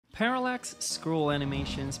Parallax scroll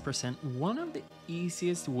animations present one of the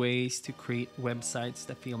easiest ways to create websites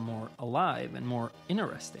that feel more alive and more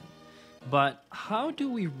interesting. But how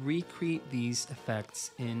do we recreate these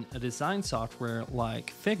effects in a design software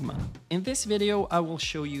like Figma? In this video, I will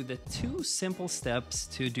show you the 2 simple steps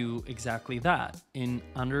to do exactly that in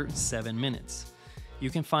under 7 minutes.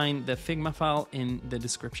 You can find the Figma file in the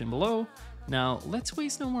description below. Now, let's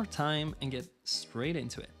waste no more time and get straight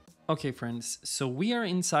into it. Okay, friends, so we are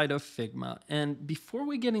inside of Figma, and before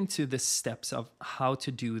we get into the steps of how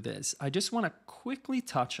to do this, I just want to quickly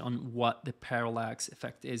touch on what the parallax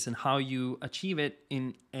effect is and how you achieve it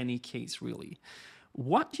in any case, really.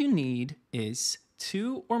 What you need is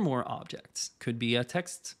 2 or more objects. Could be a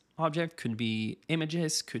text object, could be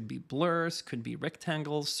images, could be blurs, could be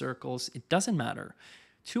rectangles, circles, it doesn't matter.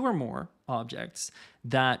 2 or more objects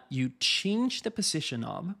that you change the position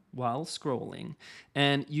of while scrolling,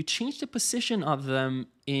 and you change the position of them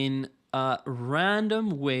in a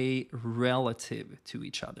random way relative to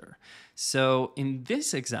each other. So in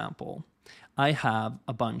this example, I have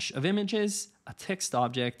a bunch of images, a text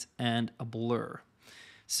object, and a blur.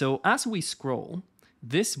 So as we scroll,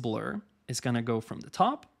 this blur is going to go from the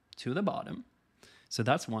top to the bottom. So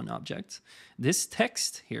that's one object. This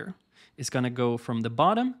text here is going to go from the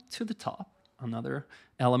bottom to the top, another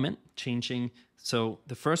element changing. So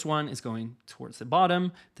the first one is going towards the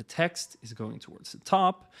bottom, the text is going towards the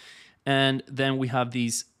top, and then we have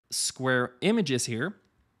these square images here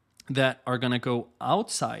that are going to go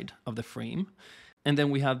outside of the frame, and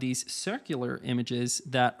then we have these circular images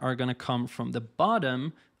that are going to come from the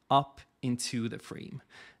bottom up into the frame.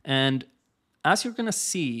 And as you're going to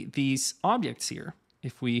see, these objects here,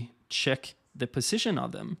 if we check the position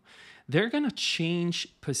of them, they're going to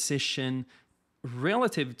change position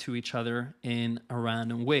relative to each other in a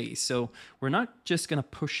random way. So we're not just going to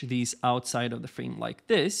push these outside of the frame like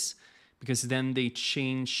this, because then they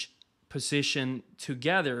change position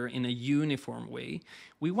together in a uniform way.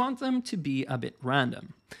 We want them to be a bit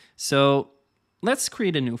random. So let's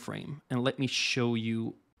create a new frame and let me show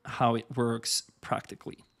you how it works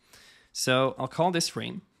practically. So I'll call this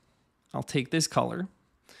frame. I'll take this color,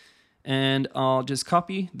 and I'll just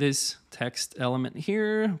copy this text element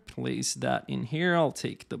here, place that in here. I'll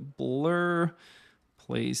take the blur,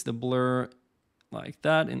 place the blur like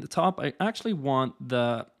that in the top. I actually want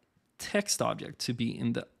the text object to be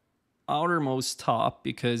in the outermost top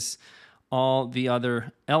because all the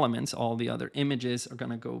other elements, all the other images are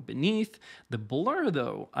going to go beneath. The blur,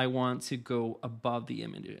 though, I want to go above the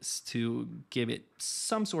images to give it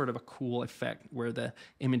some sort of a cool effect where the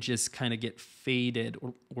images kind of get faded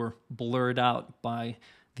or blurred out by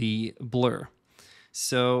the blur.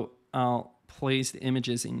 So I'll place the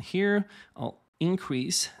images in here. I'll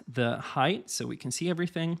increase the height so we can see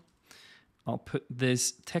everything. I'll put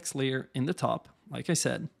this text layer in the top, like I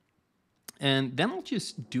said. And then I'll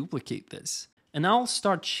just duplicate this. And I'll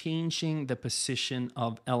start changing the position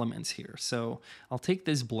of elements here. So I'll take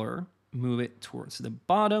this blur, move it towards the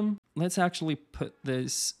bottom. Let's actually put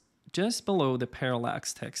this just below the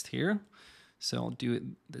parallax text here. So I'll do it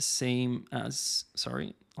the same as,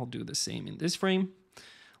 I'll do the same in this frame,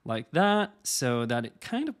 like that, so that it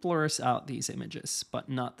kind of blurs out these images, but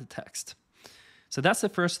not the text. So that's the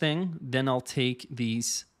first thing. Then I'll take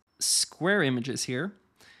these square images here.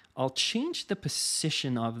 I'll change the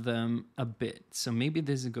position of them a bit. So maybe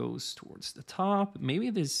this goes towards the top, maybe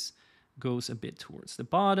this goes a bit towards the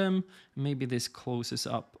bottom, maybe this closes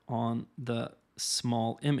up on the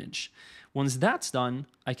small image. Once that's done,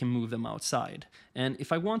 I can move them outside. And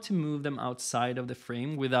if I want to move them outside of the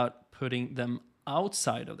frame without putting them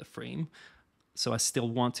outside of the frame, so I still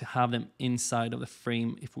want to have them inside of the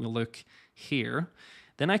frame if we look here,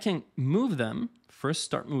 then I can move them, first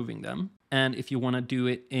start moving them. And if you want to do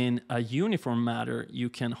it in a uniform manner, you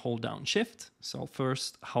can hold down Shift. So I'll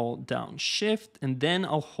first hold down Shift, and then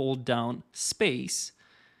I'll hold down space,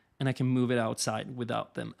 and I can move it outside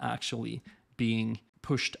without them actually being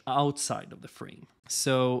pushed outside of the frame.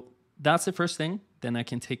 So that's the first thing. Then I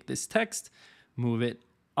can take this text, move it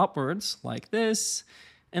upwards like this,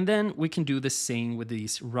 and then we can do the same with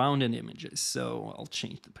these rounded images. So I'll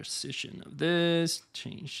change the position of this,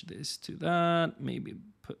 change this to that, maybe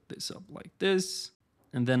put this up like this.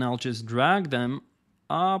 And then I'll just drag them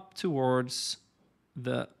up towards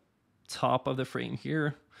the top of the frame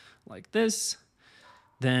here, like this.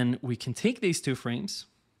 Then we can take these 2 frames,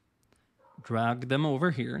 drag them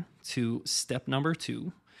over here to step number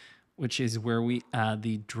 2, which is where we add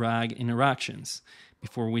the drag interactions.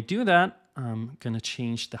 Before we do that, I'm going to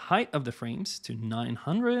change the height of the frames to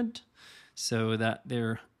 900 so that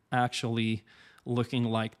they're actually looking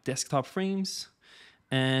like desktop frames.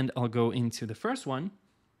 And I'll go into the first one,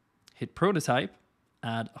 hit prototype,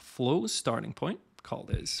 add a flow starting point, call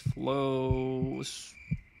this flow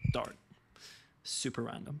start. Super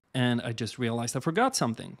random. And I just realized I forgot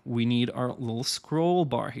something. We need our little scroll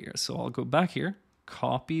bar here. So I'll go back here,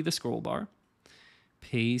 copy the scroll bar,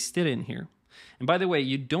 paste it in here. And by the way,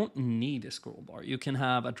 you don't need a scroll bar. You can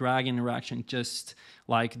have a drag interaction, just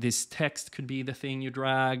like this text could be the thing you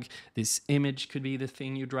drag, this image could be the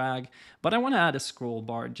thing you drag, but I want to add a scroll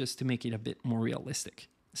bar just to make it a bit more realistic.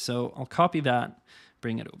 So I'll copy that,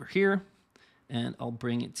 bring it over here, and I'll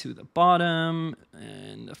bring it to the bottom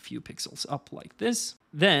and a few pixels up like this.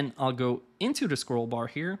 Then I'll go into the scroll bar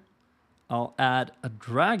here. I'll add a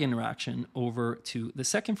drag interaction over to the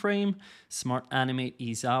second frame. Smart animate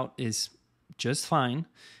ease out is just fine.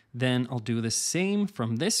 Then I'll do the same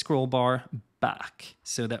from this scroll bar back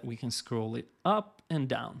so that we can scroll it up and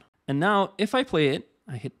down. And now if I play it,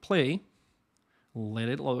 I hit play, let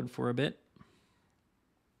it load for a bit.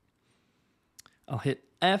 I'll hit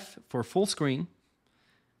F for full screen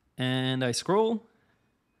and I scroll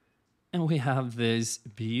and we have this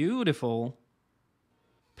beautiful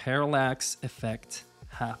parallax effect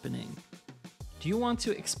happening. Do you want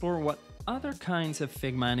to explore what other kinds of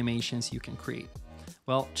Figma animations you can create?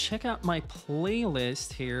 Well, check out my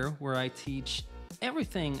playlist here where I teach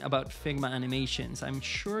everything about Figma animations. I'm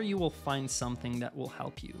sure you will find something that will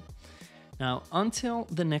help you. Now, until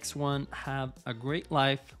the next one, have a great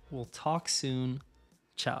life. We'll talk soon.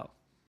 Ciao.